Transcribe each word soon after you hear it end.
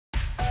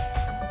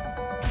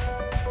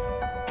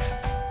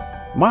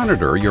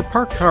Monitor your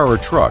parked car or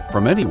truck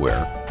from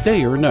anywhere,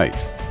 day or night.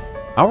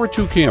 Our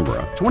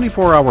 2-camera,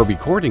 24-hour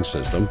recording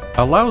system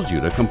allows you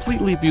to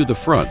completely view the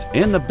front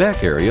and the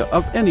back area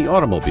of any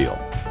automobile.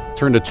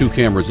 Turn the 2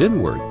 cameras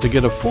inward to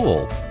get a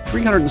full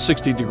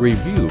 360-degree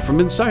view from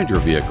inside your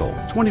vehicle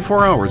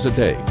 24 hours a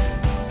day.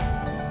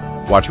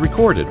 Watch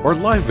recorded or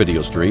live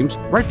video streams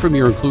right from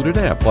your included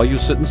app while you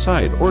sit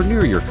inside or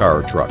near your car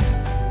or truck.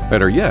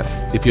 Better yet,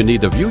 if you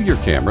need to view your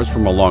cameras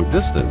from a long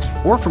distance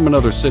or from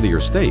another city or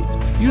state,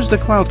 use the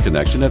cloud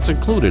connection that's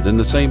included in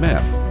the same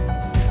app.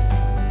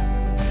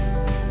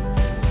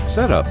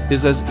 Setup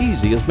is as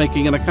easy as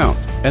making an account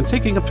and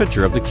taking a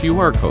picture of the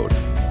QR code.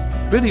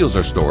 Videos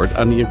are stored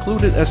on the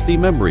included SD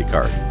memory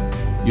card.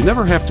 You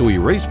never have to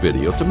erase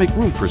video to make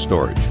room for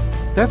storage.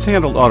 That's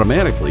handled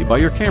automatically by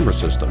your camera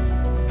system.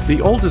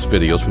 The oldest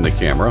videos from the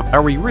camera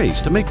are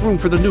erased to make room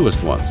for the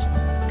newest ones.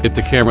 If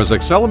the camera's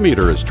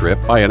accelerometer is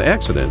tripped by an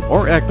accident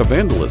or act of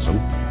vandalism,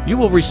 you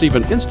will receive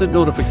an instant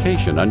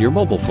notification on your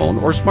mobile phone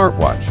or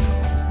smartwatch.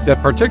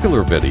 That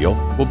particular video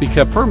will be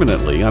kept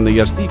permanently on the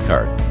SD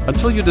card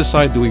until you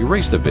decide to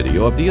erase the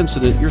video of the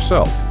incident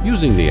yourself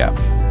using the app.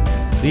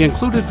 The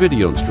included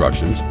video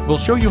instructions will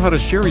show you how to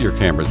share your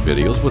camera's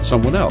videos with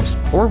someone else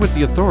or with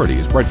the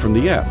authorities right from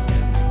the app.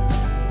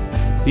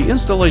 The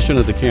installation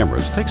of the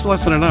cameras takes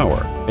less than an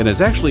hour and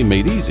is actually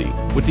made easy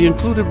with the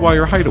included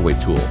wire hideaway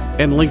tool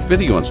and linked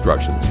video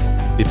instructions.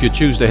 If you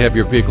choose to have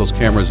your vehicle's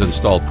cameras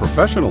installed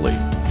professionally,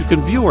 you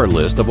can view our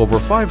list of over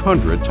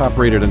 500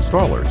 top-rated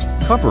installers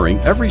covering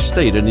every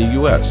state in the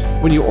U.S.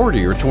 when you order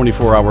your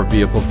 24-hour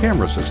vehicle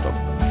camera system.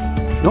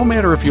 No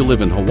matter if you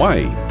live in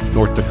Hawaii,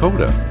 North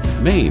Dakota,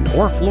 Maine,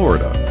 or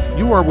Florida,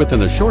 you are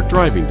within a short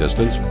driving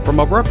distance from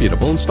a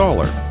reputable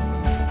installer.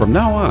 From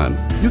now on,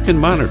 you can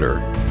monitor,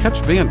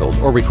 catch vandals,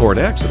 or record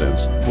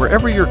accidents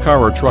wherever your car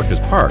or truck is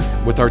parked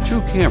with our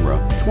 2-camera,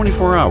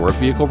 24-hour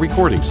vehicle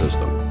recording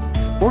system.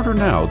 Order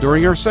now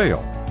during our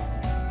sale.